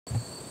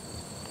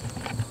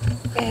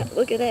Man,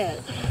 look at that.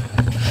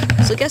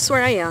 So guess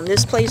where I am?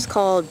 This place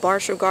called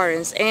Bartram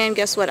Gardens. And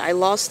guess what? I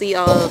lost the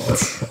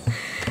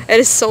it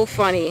is so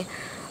funny.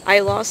 I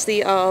lost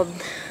the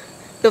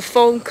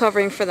foam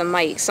covering for the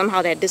mic.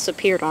 Somehow that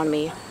disappeared on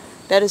me.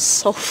 That is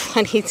so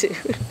funny, dude.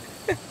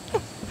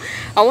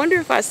 I wonder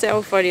if I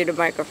sound funny in the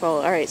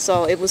microphone. Alright,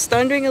 so it was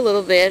thundering a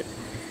little bit.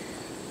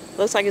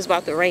 Looks like it's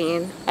about to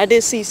rain. I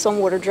did see some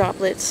water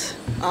droplets.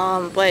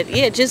 But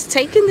yeah, just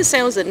taking the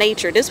sounds of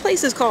nature. This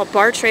place is called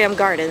Bartram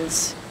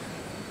Gardens.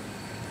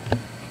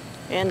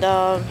 And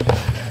want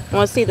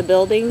to see the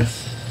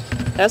buildings?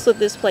 That's what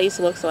this place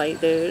looks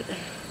like, dude.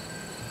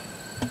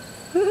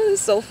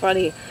 It's so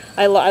funny.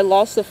 I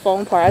lost the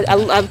phone part.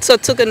 I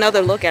took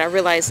another look at it. I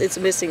realized it's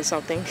missing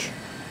something.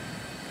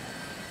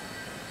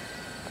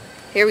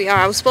 Here we are.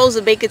 I was supposed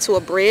to make it to a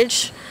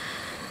bridge.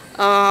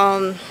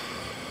 Well,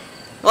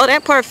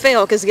 that part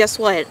failed because guess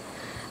what?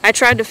 I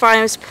tried to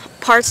find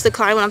parts to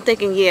climb and I'm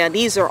thinking, yeah,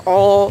 these are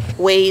all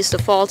ways to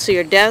fall to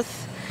your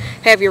death.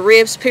 Have your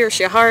ribs pierce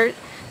your heart.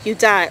 You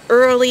die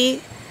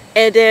early.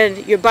 And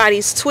then your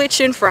body's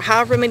twitching for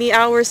however many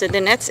hours. And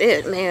then that's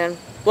it, man.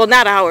 Well,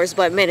 not hours,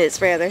 but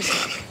minutes, rather.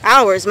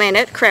 Hours, man.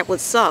 That crap would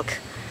suck.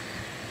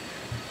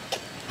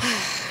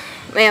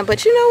 Man,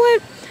 but you know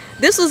what?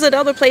 This was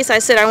another place I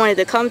said I wanted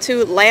to come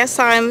to. Last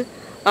time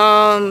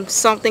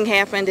something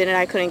happened and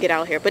I couldn't get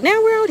out here. But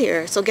now we're out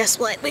here. So guess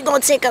what? We're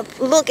going to take a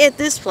look at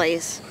this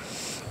place.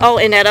 Oh,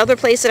 and that other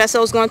place that I said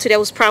I was going to, that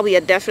was probably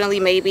a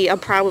definitely maybe. I'm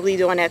probably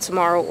doing that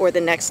tomorrow or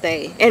the next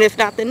day. And if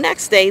not the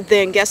next day,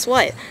 then guess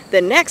what?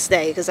 The next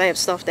day, because I have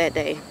stuff that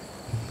day.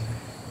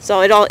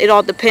 So it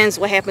all depends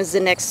what happens the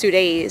next 2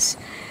 days.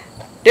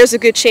 There's a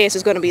good chance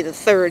it's going to be the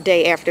third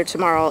day after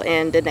tomorrow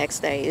and the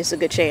next day. It's a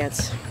good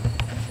chance.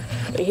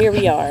 But here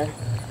we are.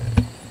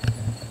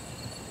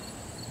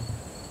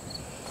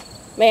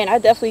 Man, I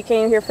definitely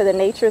came here for the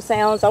nature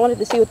sounds. I wanted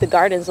to see what the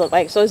gardens look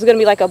like. So it's going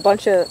to be like a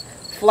bunch of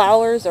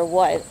flowers or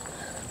what?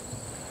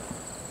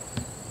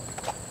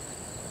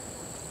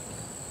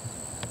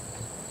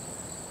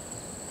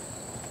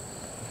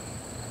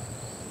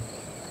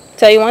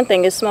 Tell you one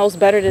thing, it smells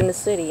better than the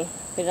city.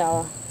 You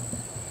know,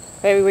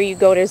 everywhere you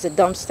go there's a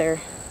dumpster.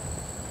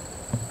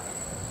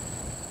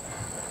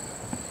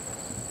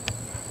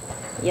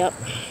 Yep.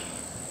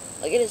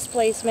 Look at this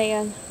place,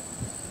 man.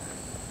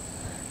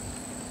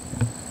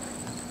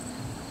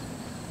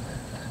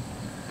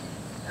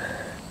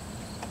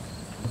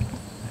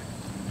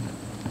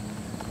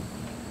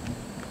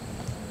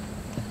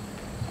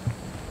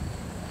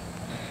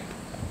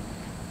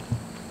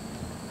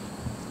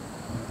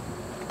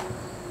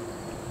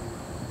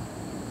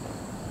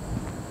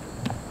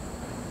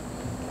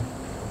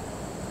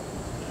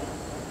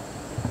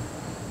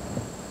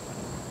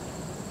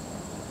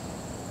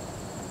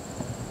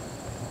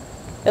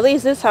 At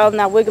least this time I'm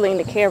not wiggling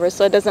the camera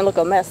so it doesn't look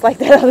a mess like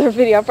that other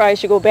video. I probably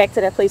should go back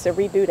to that place and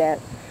redo that.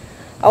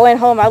 I went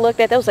home, I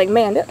looked at that, I was like,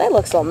 man, that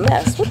looks a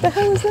mess. What the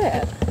hell is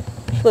that?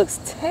 Looks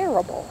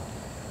terrible.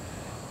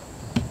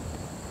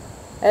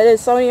 And then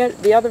some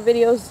of the other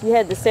videos, you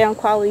had the sound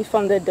quality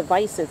from the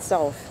device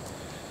itself.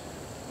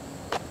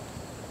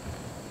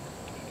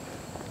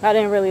 I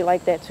didn't really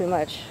like that too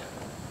much.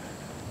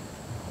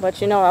 But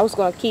you know, I was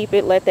going to keep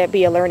it, let that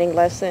be a learning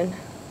lesson.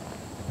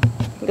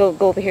 Go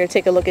over here and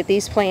take a look at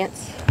these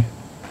plants.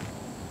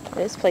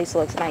 This place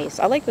looks nice.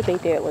 I like what they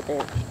did with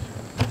it.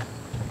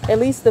 At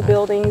least the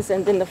buildings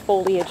and then the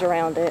foliage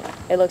around it.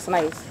 It looks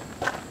nice.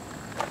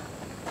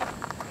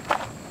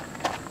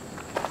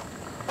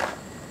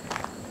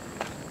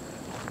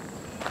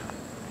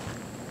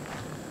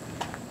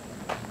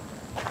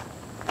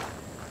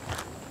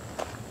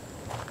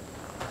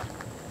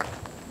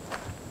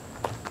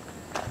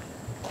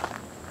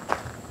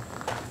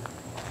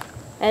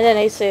 And then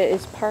they said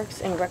it's parks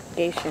and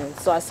recreation.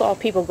 So I saw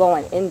people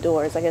going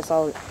indoors. I guess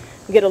I'll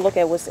get a look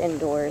at what's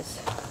indoors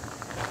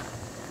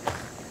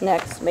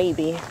next,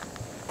 maybe.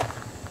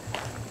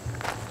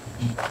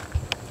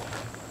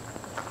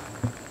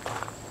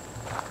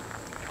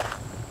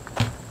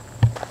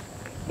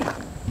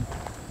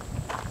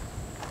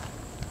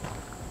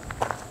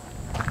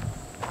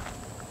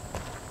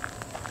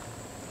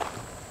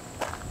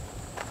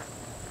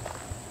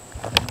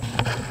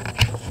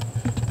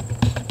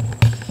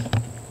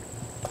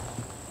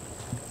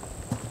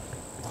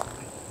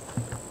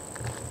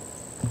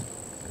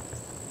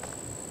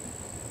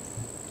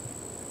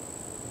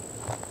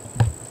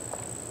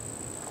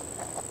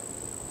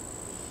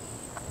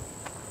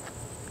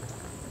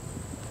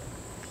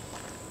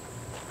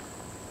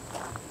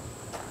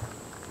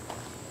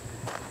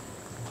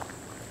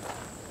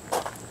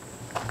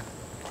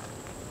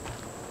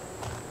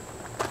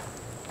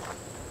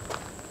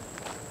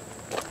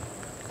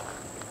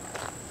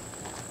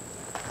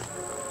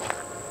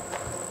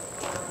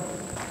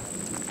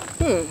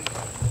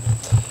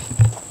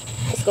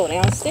 Let's go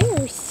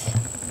downstairs.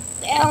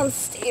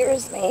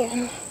 Downstairs,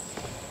 man.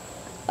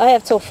 I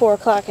have till 4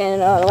 o'clock,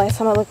 and the last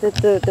time I looked at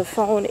the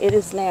phone, it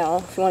is now,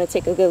 if you want to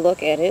take a good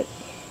look at it,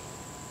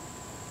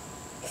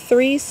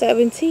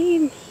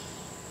 3:17.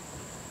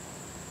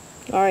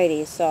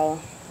 Alrighty, so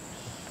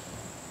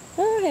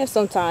I have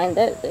some time.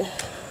 That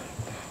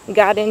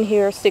got in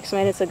here 6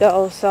 minutes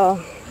ago,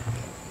 so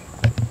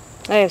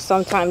I have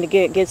some time to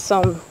get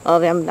some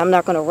of them. I'm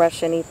not going to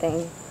rush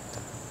anything.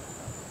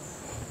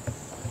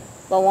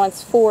 But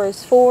once 4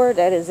 is 4,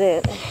 that is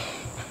it.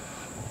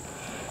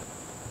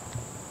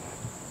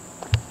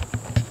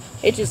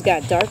 It just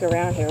got dark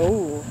around here.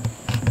 Ooh.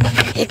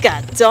 It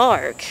got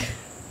dark.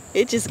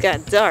 It just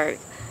got dark.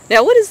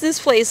 Now, what is this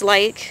place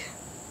like?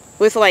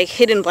 With like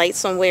hidden lights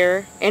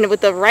somewhere, and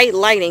with the right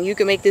lighting, you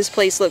can make this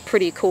place look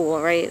pretty cool,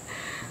 right?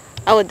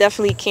 I would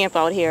definitely camp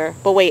out here.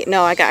 But wait,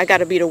 no, I got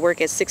to be to work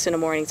at 6 in the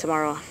morning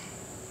tomorrow.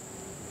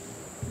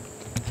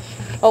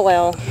 Oh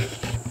well.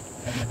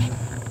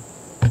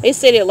 They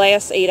said it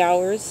lasts 8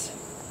 hours.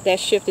 That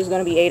shift is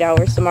going to be 8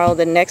 hours tomorrow.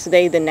 The next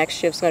day, the next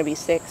shift is going to be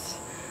 6.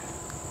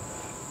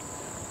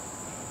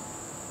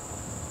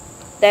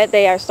 That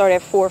day I start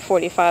at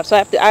 4:45, so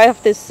I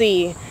have to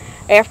see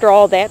after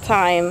all that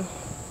time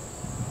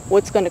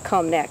what's going to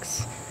come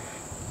next.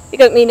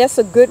 Because I mean, that's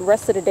a good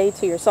rest of the day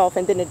to yourself,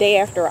 and then the day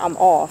after I'm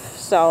off.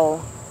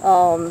 So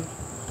I'll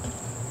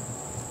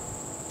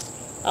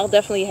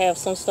definitely have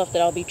some stuff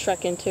that I'll be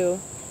trekking to.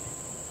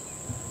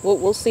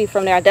 We'll see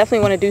from there. I definitely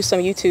want to do some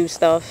YouTube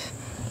stuff,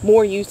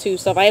 more YouTube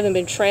stuff. I haven't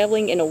been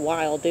traveling in a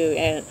while, dude,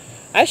 and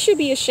I should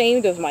be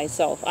ashamed of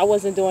myself. I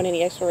wasn't doing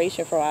any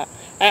exploration for a while.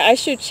 I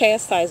should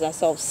chastise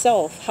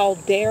myself. How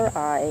dare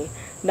I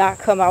not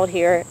come out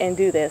here and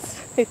do this,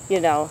 you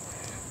know.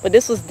 But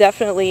this was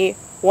definitely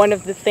one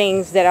of the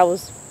things that I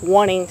was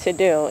wanting to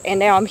do. And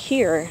now I'm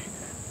here.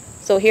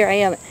 So here I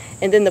am.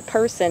 And then the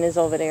person is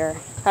over there.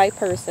 Hi,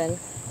 person.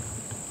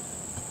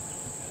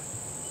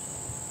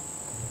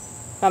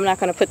 I'm not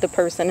going to put the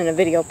person in a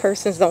video.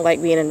 Persons don't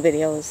like being in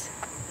videos.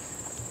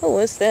 Oh,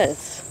 what's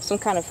this? Some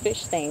kind of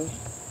fish thing.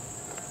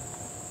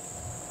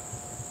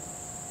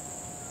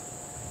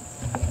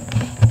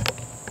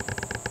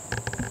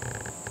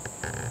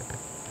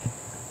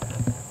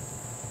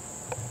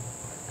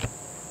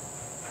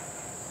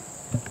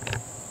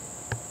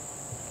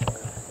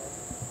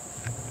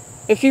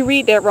 If you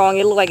read that wrong,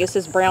 it looks like it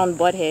says brown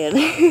butthead.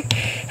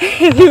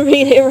 If you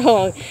read it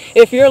wrong,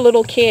 if you're a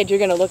little kid, you're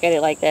going to look at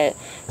it like that.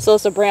 So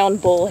it's a brown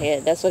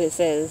bullhead. That's what it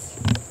says.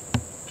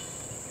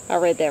 I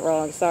read that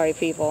wrong. Sorry,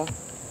 people.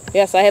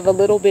 Yes, I have a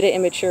little bit of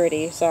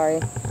immaturity. Sorry.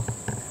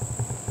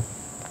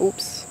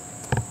 Oops.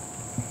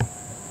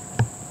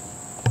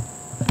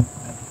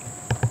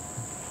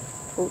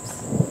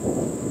 Oops.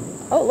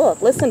 Oh,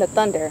 look. Listen to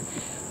thunder.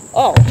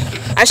 Oh,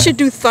 I should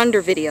do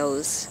thunder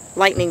videos.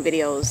 Lightning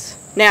videos.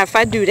 Now, if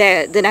I do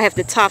that, then I have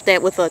to top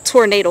that with a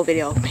tornado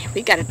video. Man,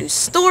 we got to do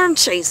storm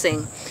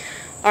chasing.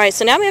 Alright,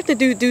 so now we have to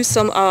do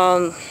some,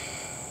 I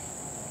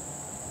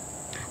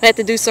have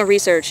to do some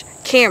research.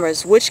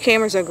 Cameras. Which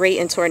cameras are great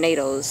in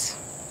tornadoes?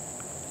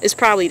 It's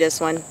probably this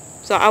one.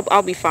 So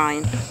I'll be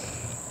fine.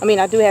 I mean,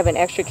 I do have an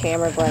extra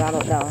camera, but I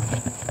don't know.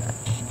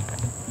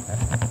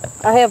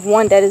 I have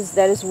one that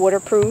is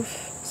waterproof.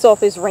 So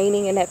if it's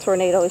raining in that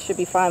tornado, it should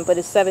be fine. But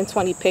it's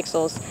 720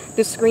 pixels.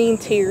 The screen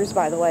tears,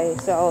 by the way.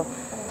 So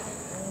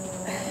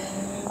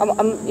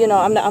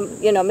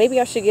maybe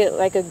I should get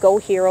like a Go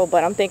Hero,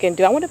 but I'm thinking,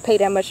 do I want to pay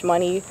that much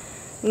money?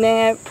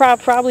 Nah,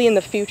 probably in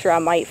the future I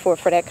might for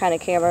that kind of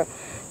camera.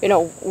 You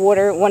know,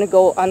 water, want to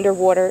go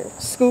underwater.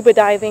 Scuba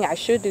diving, I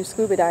should do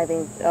scuba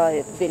diving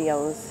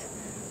videos.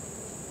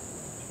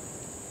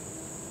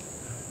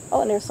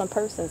 Oh, and there's some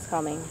persons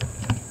coming.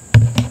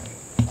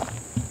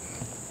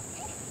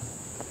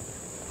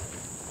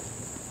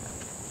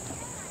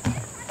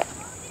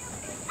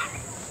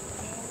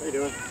 How you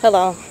doing?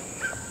 Hello.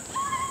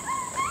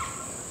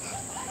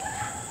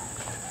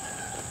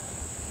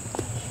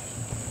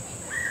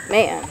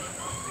 Man.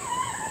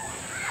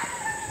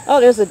 Oh,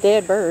 there's a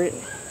dead bird.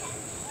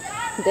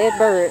 Dead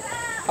bird.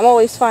 I'm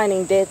always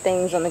finding dead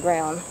things on the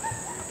ground.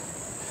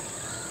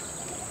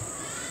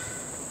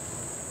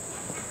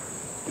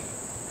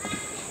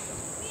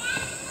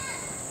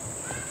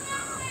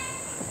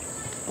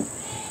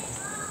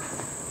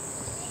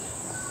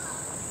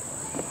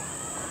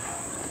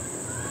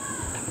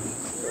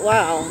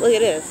 Wow, look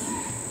at this.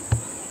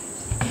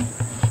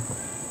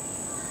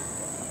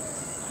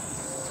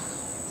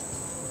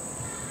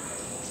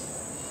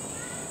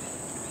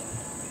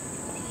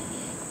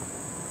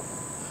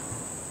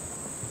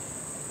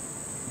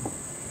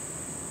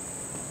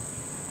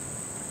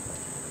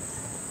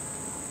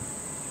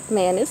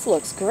 Man, this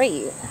looks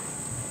great.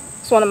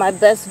 It's one of my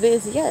best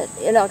vids yet,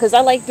 you know, because I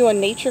like doing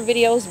nature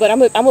videos, but I'm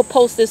gonna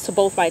post this to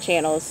both my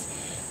channels.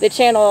 The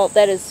channel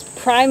that is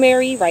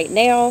primary right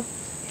now,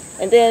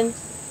 and then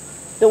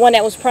the one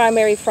that was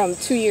primary from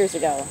 2 years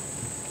ago.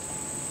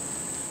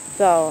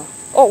 So,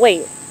 oh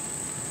wait,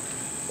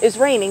 it's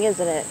raining,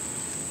 isn't it?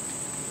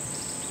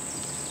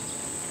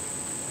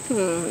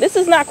 This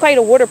is not quite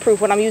a waterproof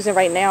what I'm using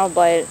right now,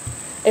 but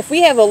if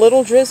we have a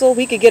little drizzle,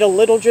 we could get a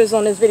little drizzle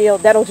on this video.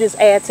 That'll just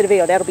add to the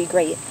video. That'll be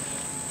great.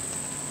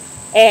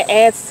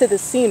 Adds to the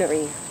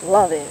scenery.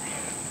 Love it.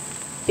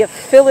 You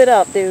fill it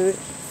up, dude.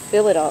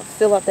 Fill it up.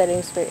 Fill up that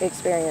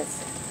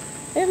experience.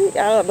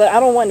 But I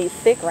don't want any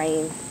thick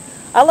rain.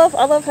 I love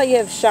how you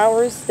have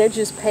showers. They're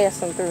just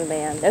passing through,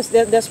 man.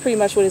 That's pretty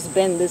much what it's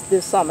been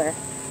this summer.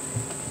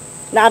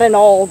 Not an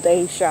all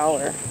day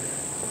shower,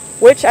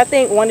 which I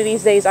think one of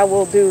these days I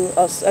will do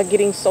a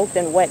getting soaked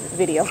and wet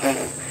video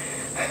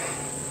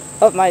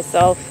of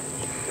myself.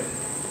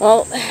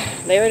 Well,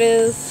 there it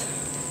is.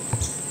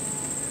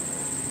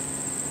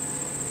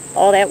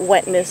 All that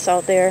wetness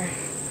out there.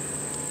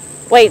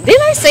 Wait,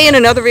 didn't I say in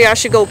another video I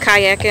should go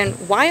kayaking?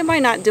 Why am I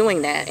not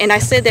doing that? And I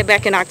said that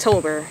back in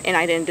October, and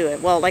I didn't do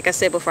it. Well, like I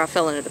said before, I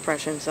fell into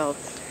depression, so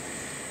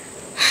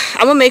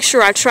I'm gonna make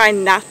sure I try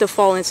not to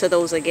fall into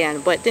those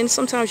again. But then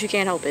sometimes you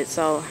can't help it,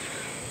 so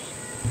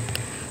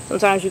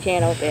sometimes you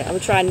can't help it. I'm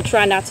trying to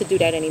try not to do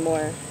that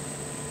anymore.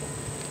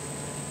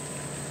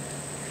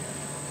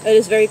 It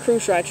is very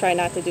crucial I try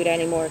not to do that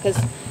anymore, because,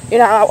 you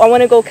know, I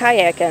want to go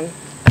kayaking.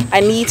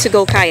 I need to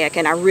go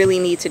kayaking. I really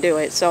need to do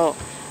it. So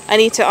I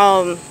need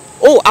to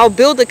I'll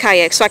build a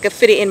kayak so I can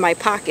fit it in my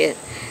pocket.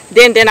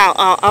 Then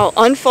I'll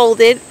unfold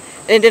it,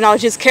 and then I'll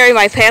just carry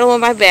my paddle on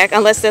my back,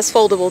 unless that's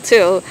foldable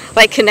too,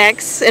 like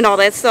connects and all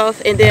that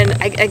stuff. And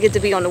then I get to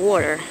be on the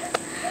water.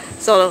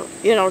 So,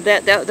 you know,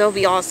 that'll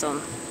be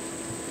awesome.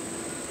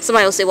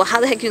 Somebody will say, well, how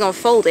the heck are you gonna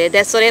fold it?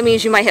 So that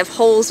means you might have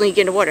holes when you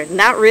get in the water.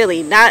 Not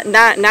really. Not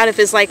if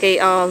it's like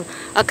a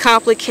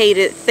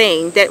complicated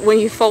thing that when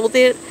you fold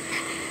it,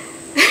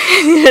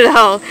 you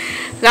know,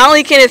 not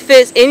only can it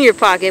fit in your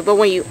pocket, but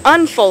when you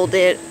unfold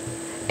it,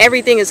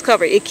 everything is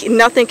covered.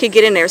 Nothing can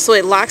get in there, so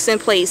it locks in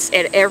place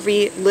at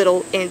every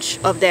little inch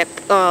of that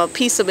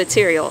piece of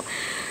material.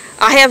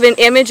 I have an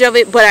image of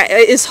it, but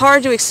it's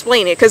hard to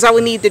explain it because I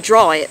would need to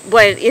draw it.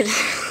 But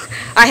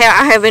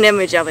I have an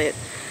image of it,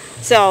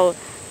 so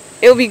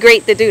it would be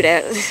great to do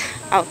that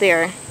out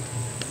there.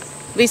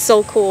 It'd be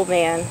so cool,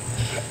 man.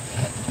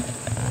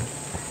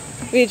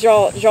 We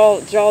draw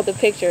the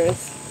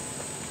pictures.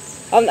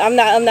 I'm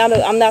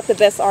not the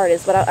best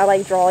artist, but I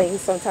like drawing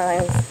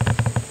sometimes.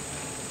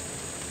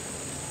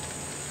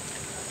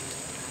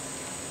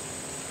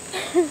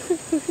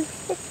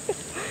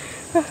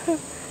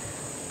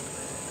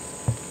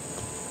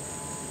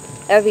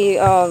 That'd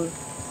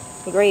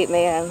be great,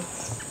 man.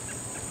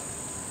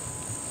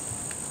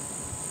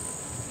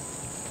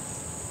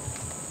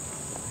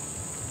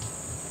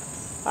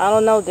 I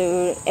don't know,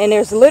 dude. And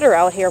there's litter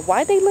out here.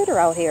 Why they litter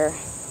out here?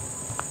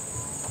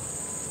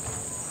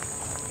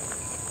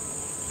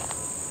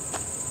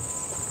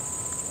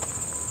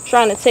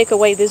 Trying to take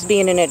away this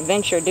being an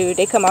adventure, dude.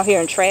 They come out here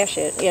and trash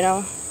it, you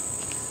know.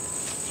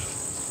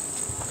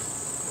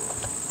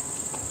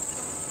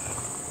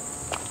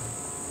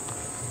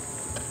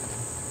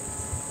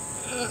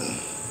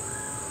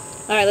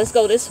 Alright, let's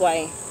go this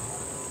way.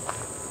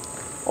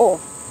 Oh,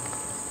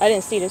 I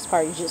didn't see this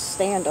part. You just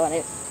stand on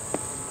it.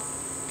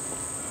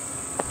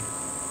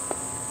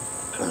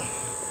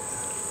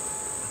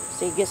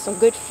 So you get some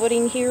good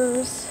footing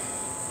here.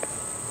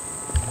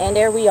 And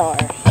there we are.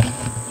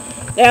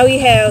 Now we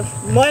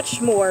have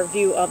much more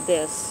view of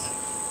this.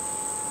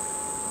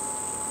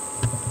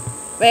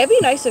 Man, it'd be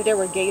nice if there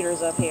were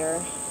gators up here.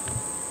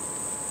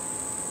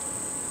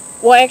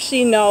 Well,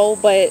 actually, no,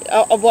 but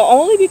well,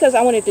 only because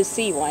I wanted to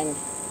see one,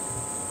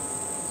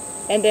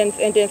 and then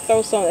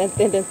throw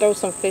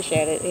some fish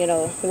at it. You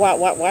know,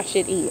 watch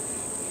it eat.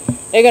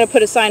 They're gonna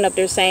put a sign up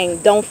there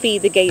saying, "Don't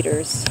feed the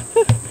gators."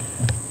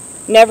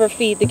 Never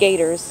feed the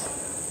gators.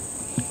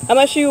 How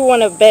much you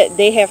want to bet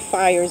they have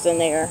fires in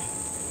there?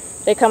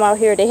 They come out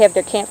here, they have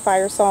their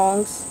campfire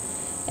songs,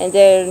 and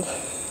then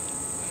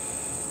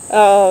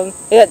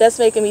yeah, that's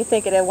making me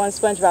think of that one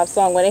SpongeBob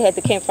song when they had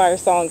the campfire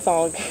song.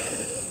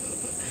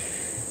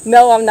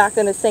 No, I'm not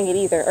gonna sing it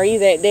either. Or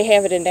either they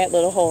have it in that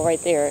little hole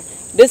right there.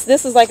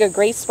 This is like a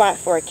great spot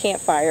for a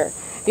campfire.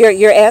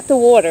 You're at the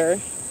water,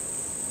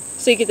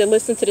 so you get to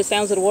listen to the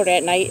sounds of the water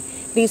at night.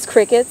 These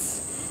crickets,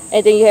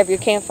 and then you have your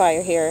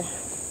campfire here.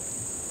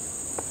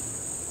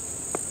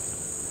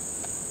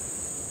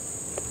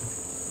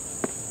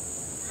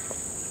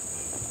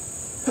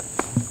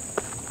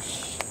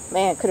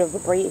 Man, could have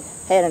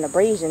had an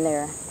abrasion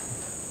there.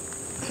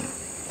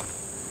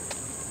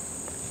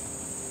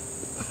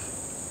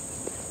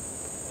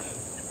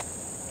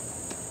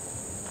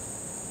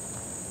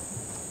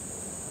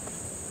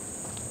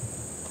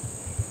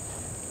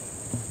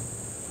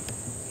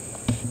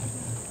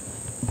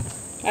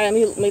 Alright,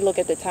 let me look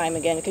at the time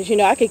again, because you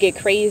know I could get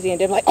crazy and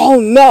then like,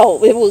 oh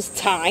no, it was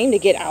time to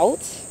get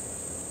out.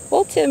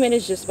 Well, 10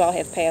 minutes just about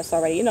have passed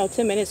already. You know,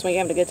 10 minutes when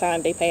you're having a good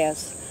time, they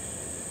pass.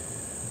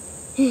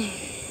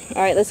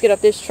 Alright, let's get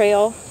up this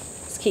trail.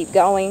 Let's keep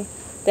going.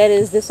 That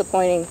is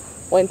disappointing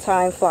when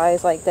time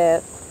flies like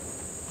that.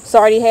 So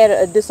I already had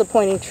a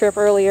disappointing trip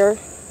earlier.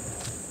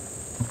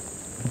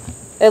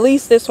 At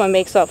least this one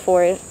makes up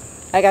for it.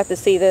 I got to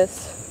see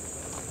this.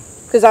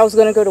 Because I was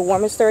going to go to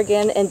Warminster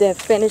again and then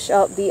finish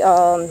up the,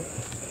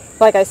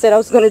 like I said I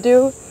was going to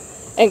do.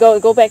 And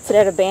go back to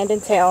that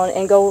abandoned town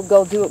and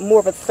go do more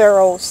of a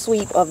thorough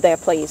sweep of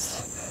that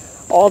place.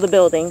 All the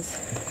buildings.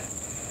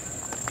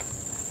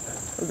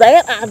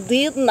 That I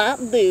did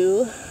not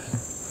do.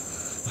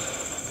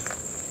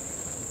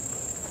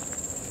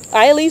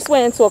 I at least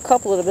went into a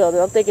couple of the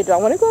buildings. I'm thinking, do I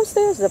want to go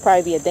upstairs? It'll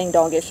probably be a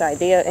ding-dongish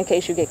idea in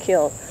case you get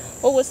killed.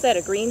 Oh, what's that,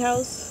 a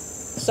greenhouse?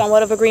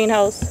 Somewhat of a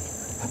greenhouse.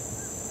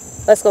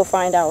 Let's go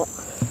find out.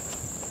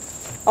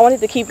 I wanted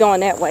to keep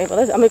going that way, but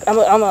I'm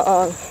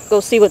gonna go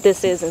see what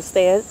this is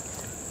instead.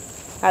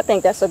 I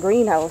think that's a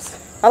greenhouse.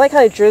 I like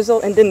how it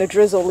drizzle and then the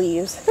drizzle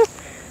leaves.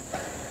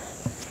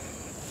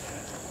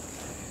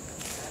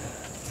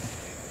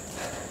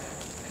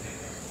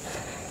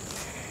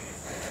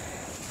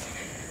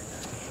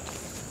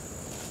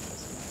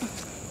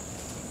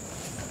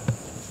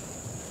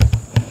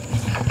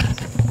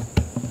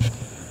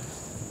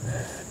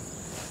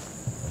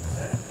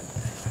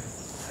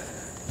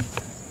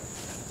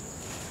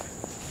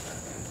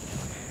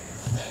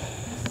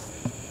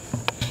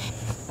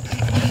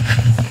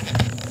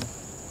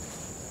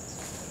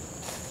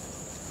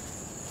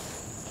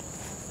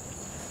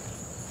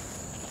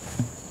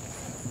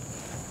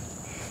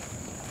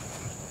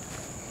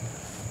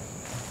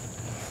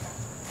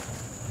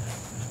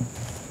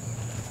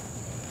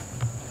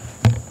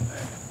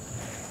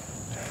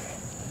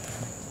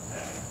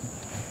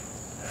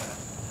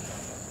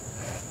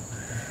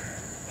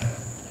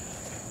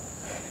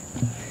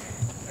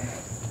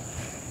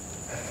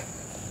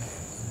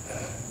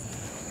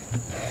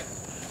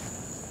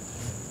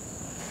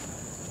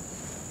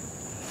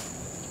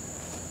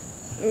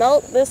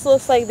 Nope, this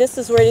looks like this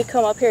is where they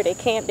come up here. They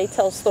camp, they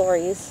tell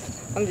stories.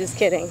 I'm just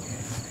kidding.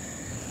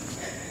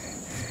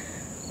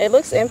 It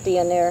looks empty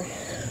in there.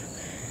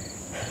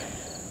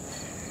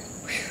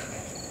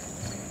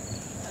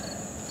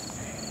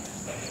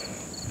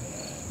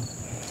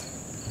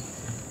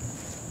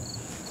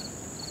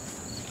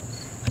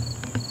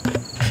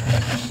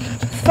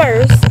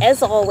 First,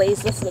 as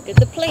always, let's look at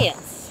the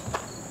plants.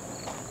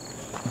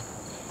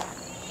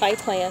 Hi,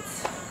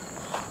 plants.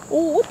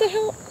 Oh, what the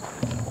hell?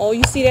 Oh,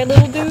 you see that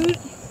little dude?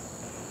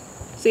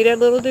 See that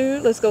little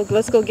dude? Let's go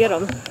get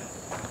him.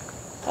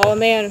 Oh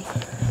man.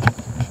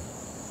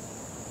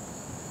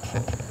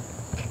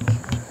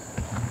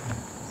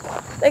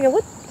 Thinking,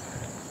 what?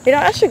 You know,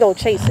 I should go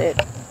chase it.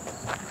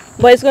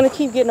 But it's gonna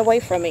keep getting away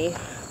from me.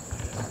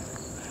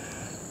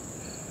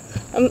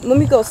 Let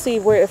me go see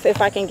where if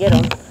I can get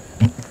him.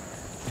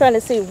 Trying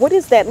to see what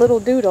is that little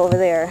dude over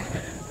there.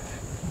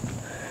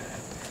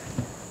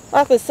 I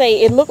have to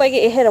say, it looked like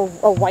it had a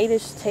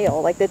whitish tail,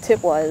 like the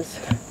tip was.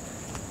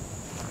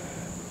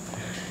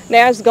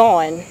 Now it's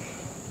gone.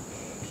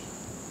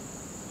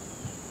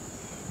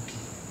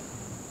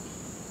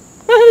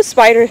 The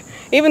spider,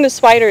 even the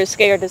spider is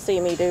scared to see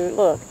me, dude.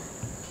 Look.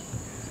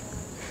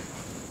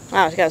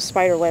 Oh, it's got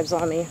spider webs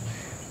on me.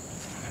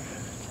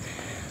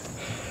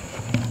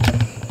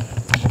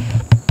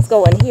 Let's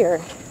go in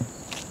here.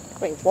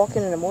 Wait,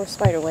 walking into more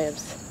spider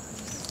webs.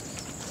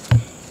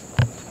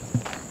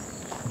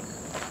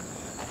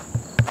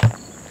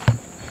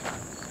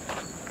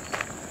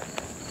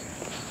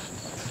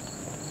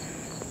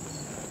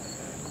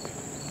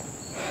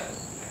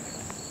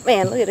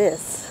 Man, look at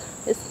this.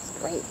 This is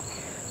great.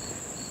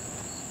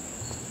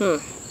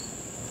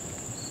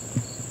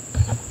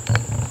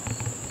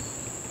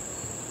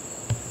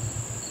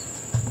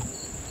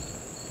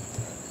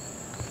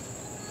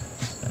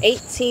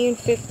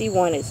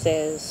 1851 it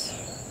says.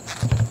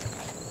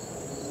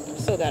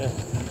 Still got it.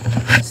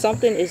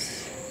 Something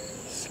is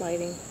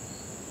sliding.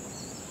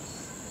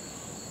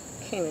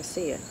 Can't even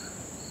see it.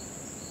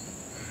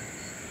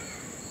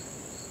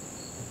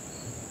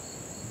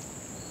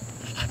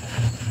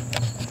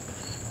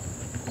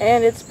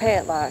 And it's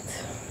padlocked.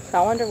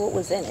 I wonder what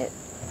was in it.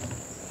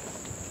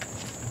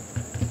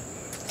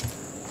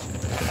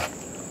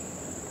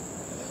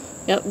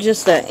 Yep,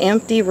 just an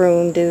empty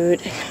room,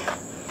 dude.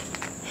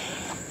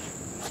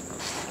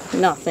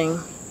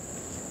 Nothing.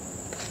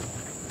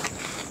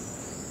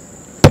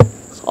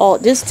 It's all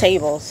just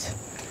tables.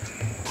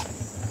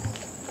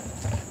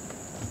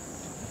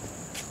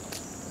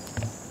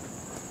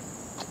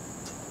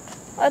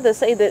 I have to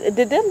say that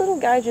did that little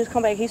guy just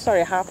come back? He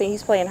started hopping.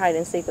 He's playing hide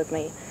and seek with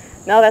me.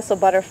 No, that's a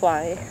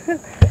butterfly.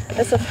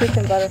 That's a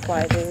freaking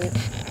butterfly, dude.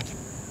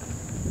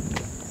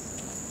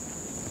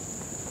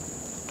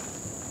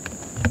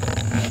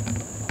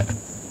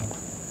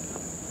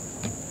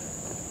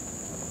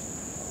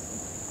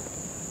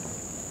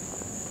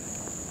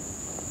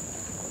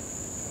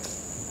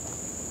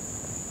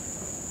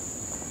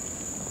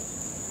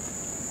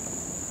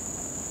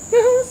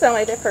 Sound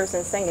like that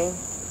person singing.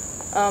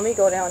 Let me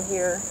go down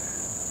here.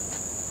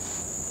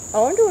 I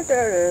wonder what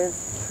that is.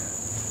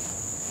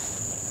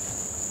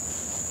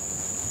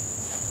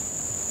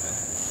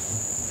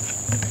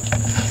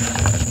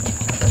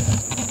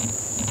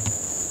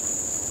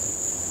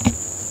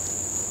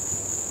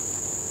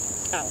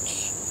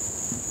 Ouch.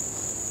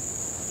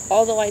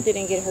 Although I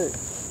didn't get hurt.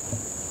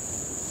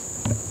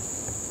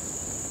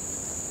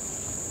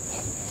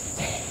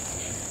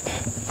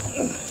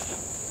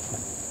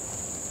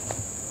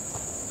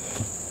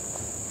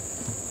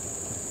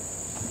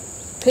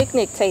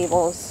 Picnic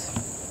tables.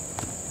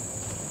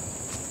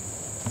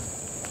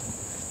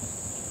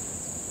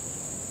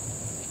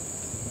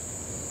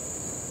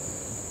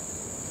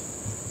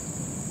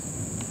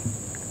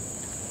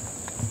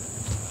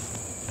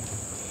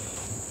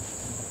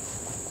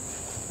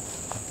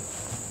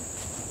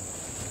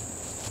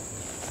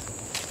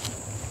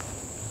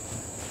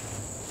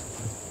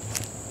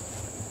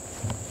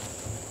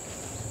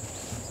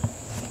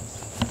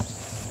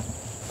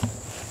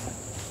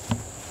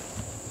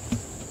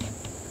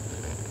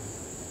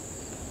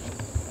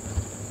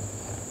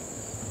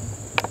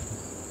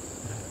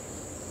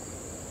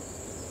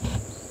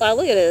 Wow,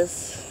 look at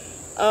this.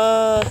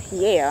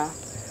 Yeah.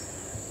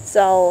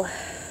 So,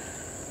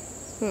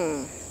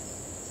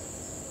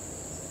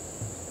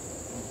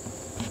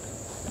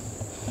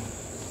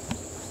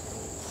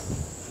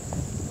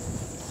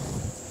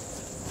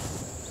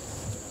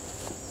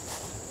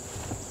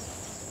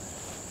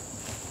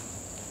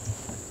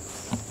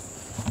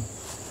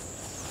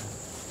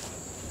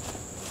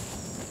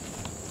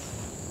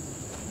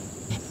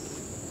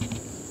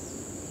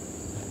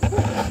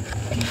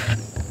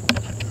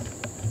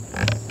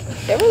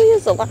 there really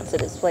is a lot to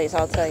this place,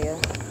 I'll tell you.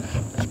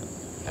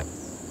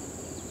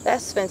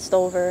 That's fenced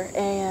over,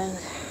 and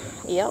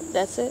yep,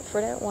 that's it for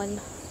that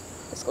one.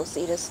 Let's go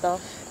see this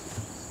stuff.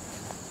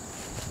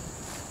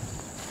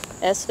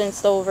 That's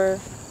fenced over.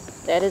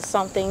 That is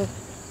something.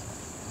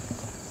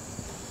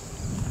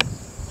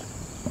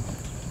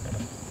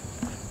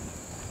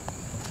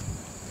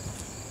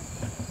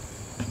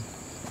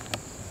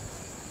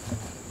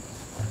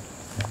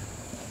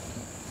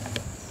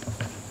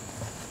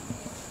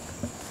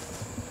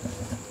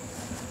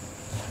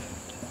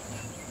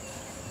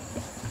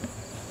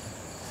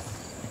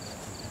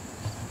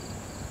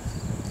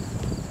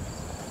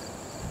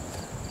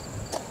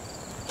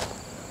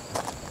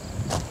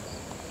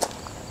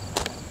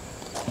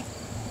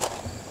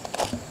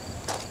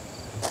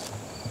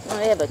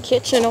 They have a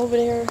kitchen over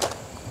there.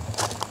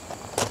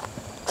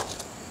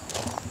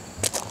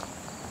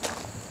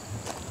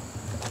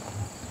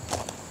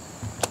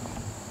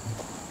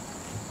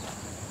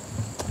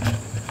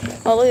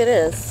 Oh, look at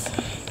this.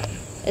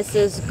 It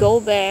says go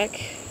back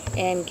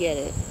and get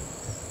it.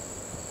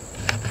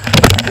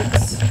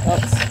 Oops.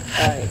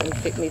 Alright,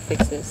 let me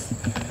fix this.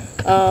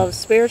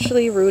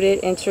 Spiritually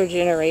rooted,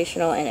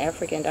 intergenerational, and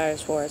African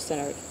diaspora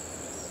centered.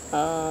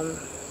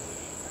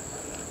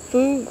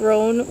 Food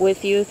grown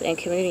with youth and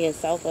community in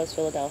Southwest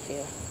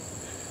Philadelphia.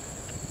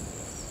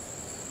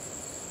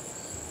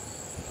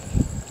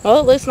 Well,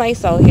 it looks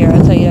nice out here,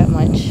 I'll tell you that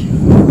much.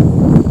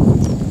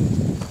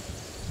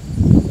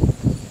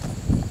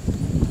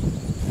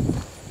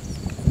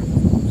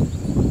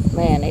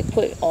 Man, they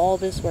put all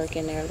this work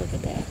in there. Look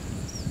at that.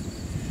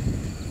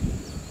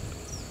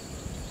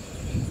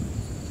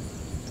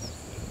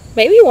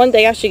 Maybe one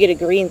day I should get a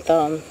green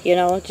thumb, you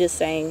know, just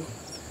saying.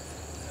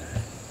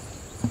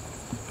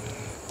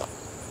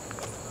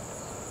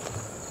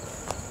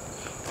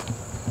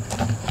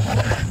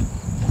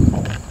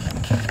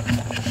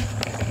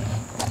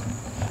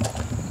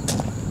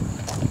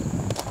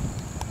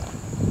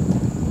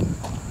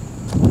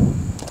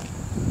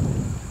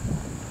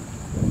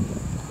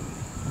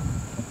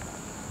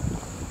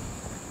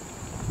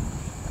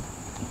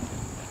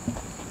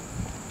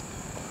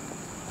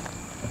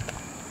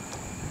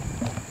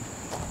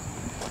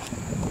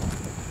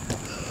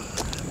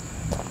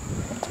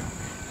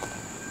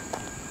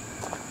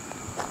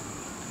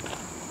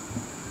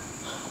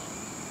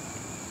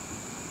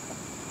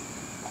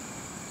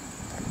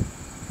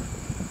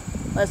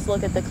 Let's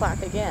look at the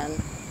clock again.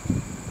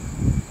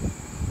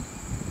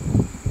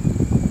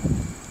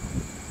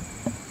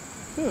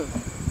 Hmm.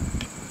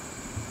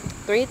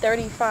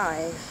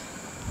 3:35.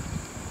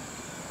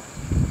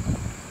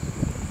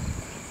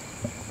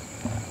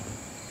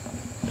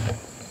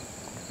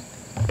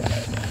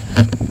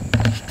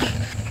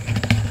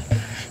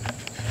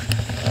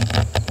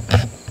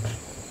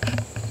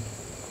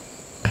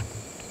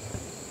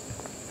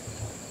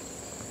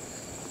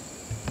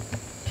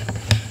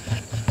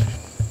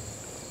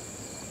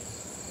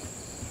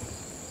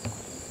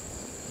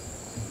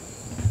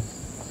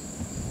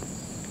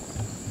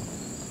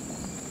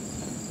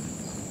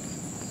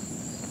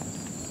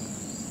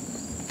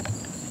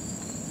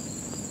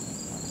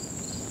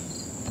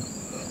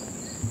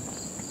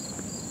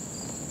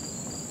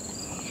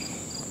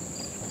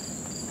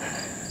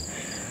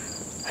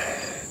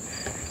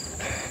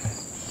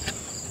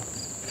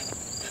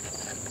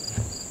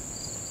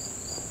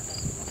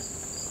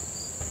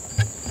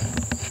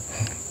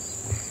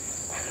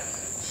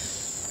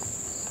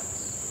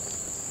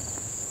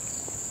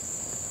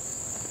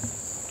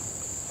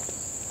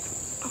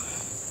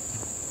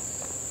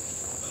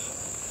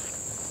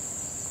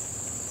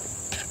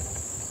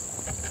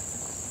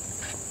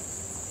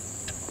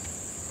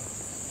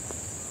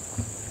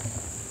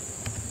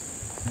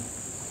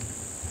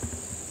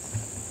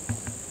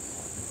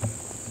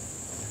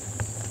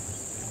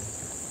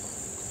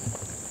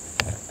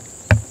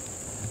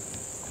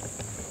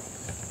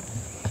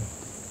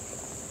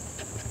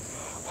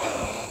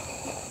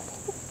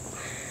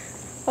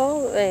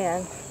 Oh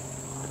man.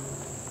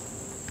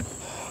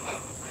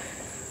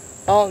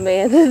 Oh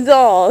man, the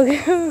dog.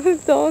 The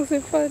dogs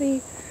are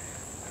funny.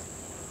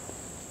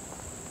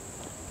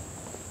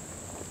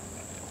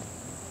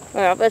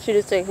 Well, I bet you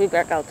this takes me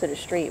back out to the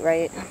street,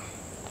 right?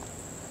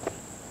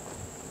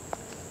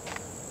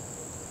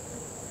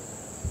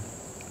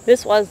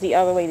 This was the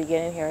other way to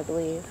get in here, I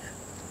believe.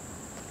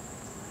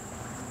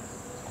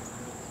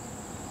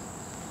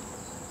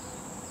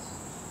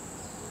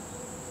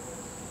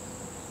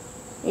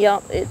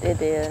 Yup, it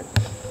did.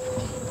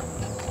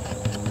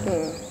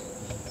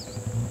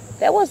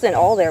 That wasn't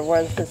all there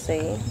was to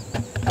see.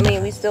 I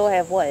mean, we still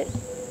have what?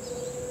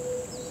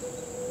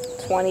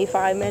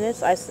 25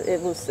 minutes.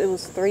 It was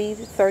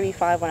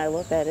 3:35 when I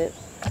looked at it.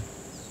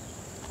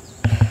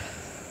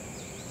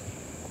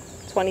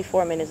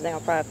 24 minutes now.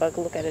 Probably if I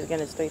could look at it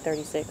again, it's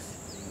 3:36.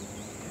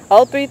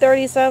 Oh,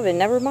 3:37.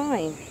 Never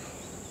mind.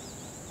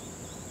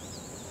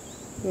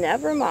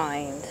 Never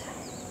mind.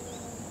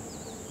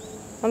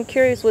 I'm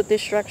curious what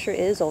this structure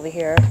is over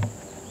here.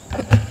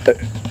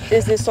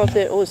 Is this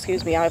something? Oh,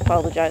 excuse me. I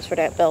apologize for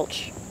that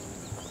belch.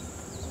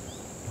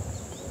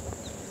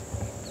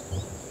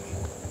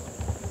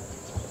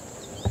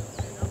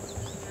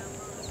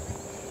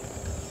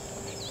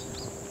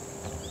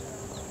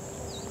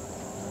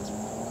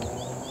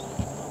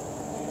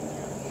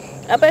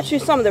 I bet you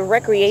some of the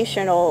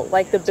recreational,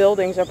 like the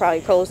buildings, are probably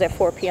closed at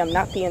 4 p.m.,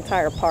 not the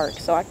entire park.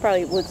 So I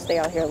probably would stay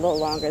out here a little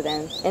longer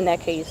then, in that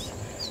case.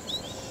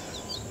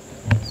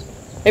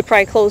 They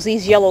probably close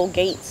these yellow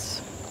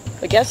gates.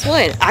 But guess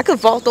what? I could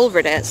vault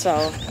over that,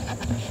 so.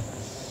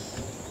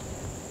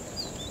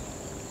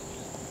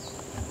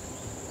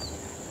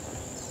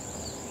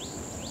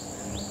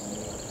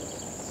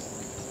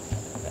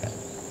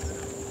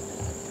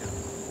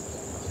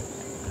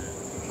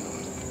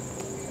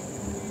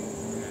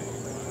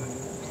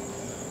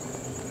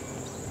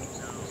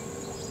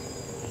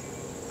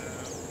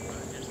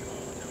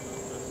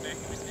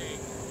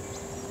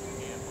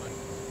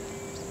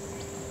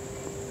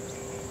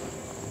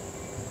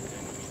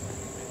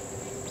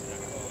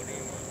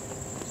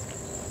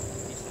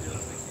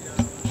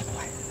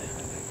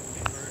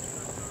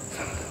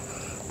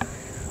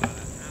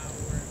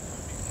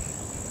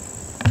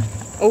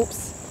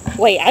 Oops.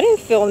 Wait, I didn't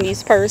film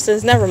these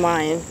persons. Never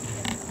mind.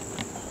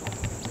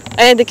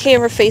 I had the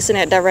camera facing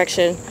that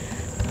direction.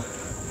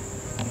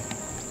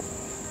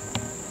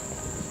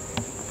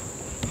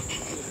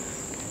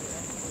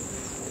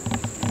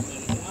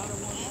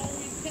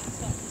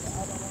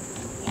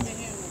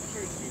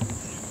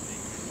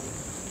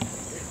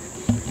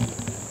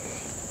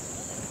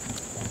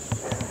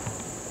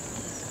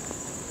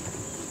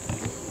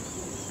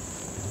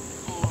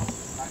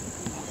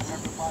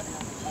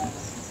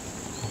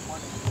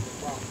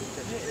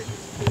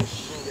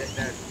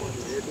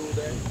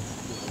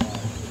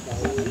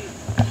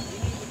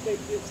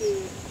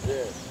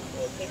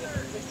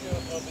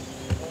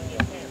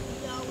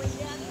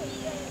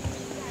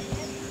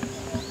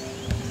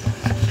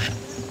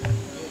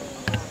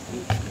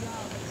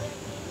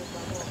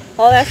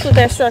 Oh, that's what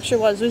that structure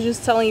was. It was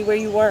just telling you where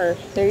you were.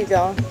 There you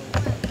go.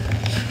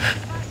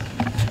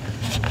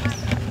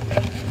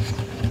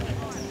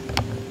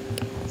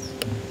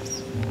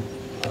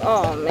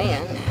 Oh,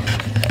 man.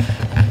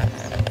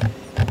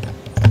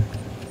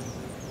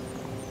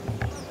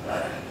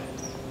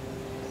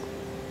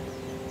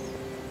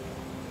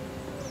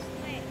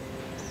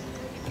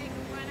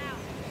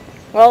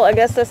 Well, I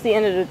guess that's the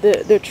end of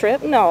the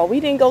trip. No, we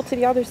didn't go to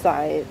the other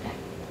side.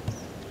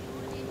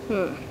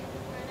 Well,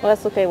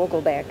 that's okay. We'll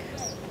go back.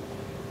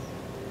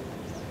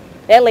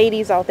 That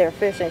lady's out there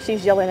fishing.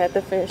 She's yelling at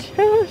the fish.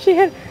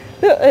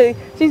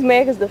 She's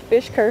mad because the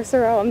fish cursed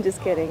her out. I'm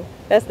just kidding.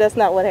 That's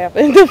not what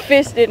happened. The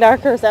fish did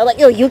not curse out. Like,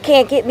 yo, you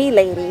can't get me,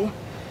 lady.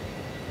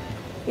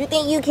 You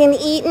think you can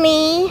eat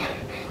me?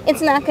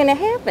 It's not gonna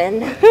happen.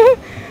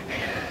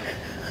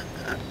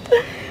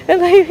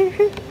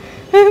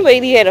 That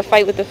lady had a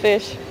fight with the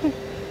fish.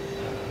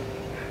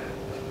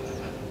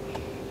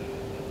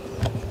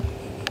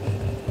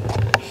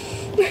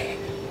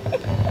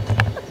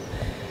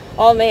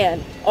 Oh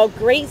man, a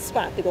great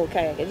spot to go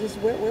kayaking. Just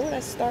where would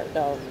I start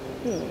though?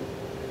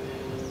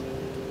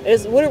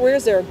 Where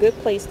is there a good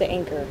place to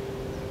anchor?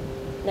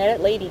 Now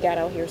that lady got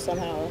out here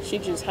somehow. She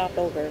just hopped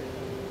over.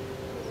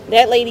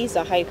 That lady's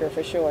a hiker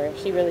for sure.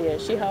 She really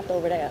is. She hopped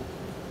over that.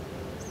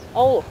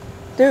 Oh,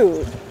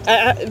 dude.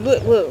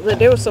 Look,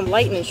 there was some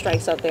lightning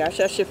strikes up there. I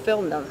should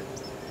film them.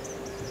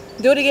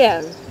 Do it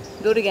again.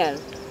 Do it again.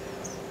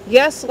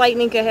 Yes,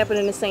 lightning can happen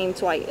in the same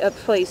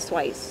place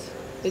twice.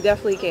 It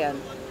definitely can.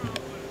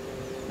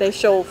 They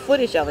show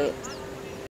footage of it.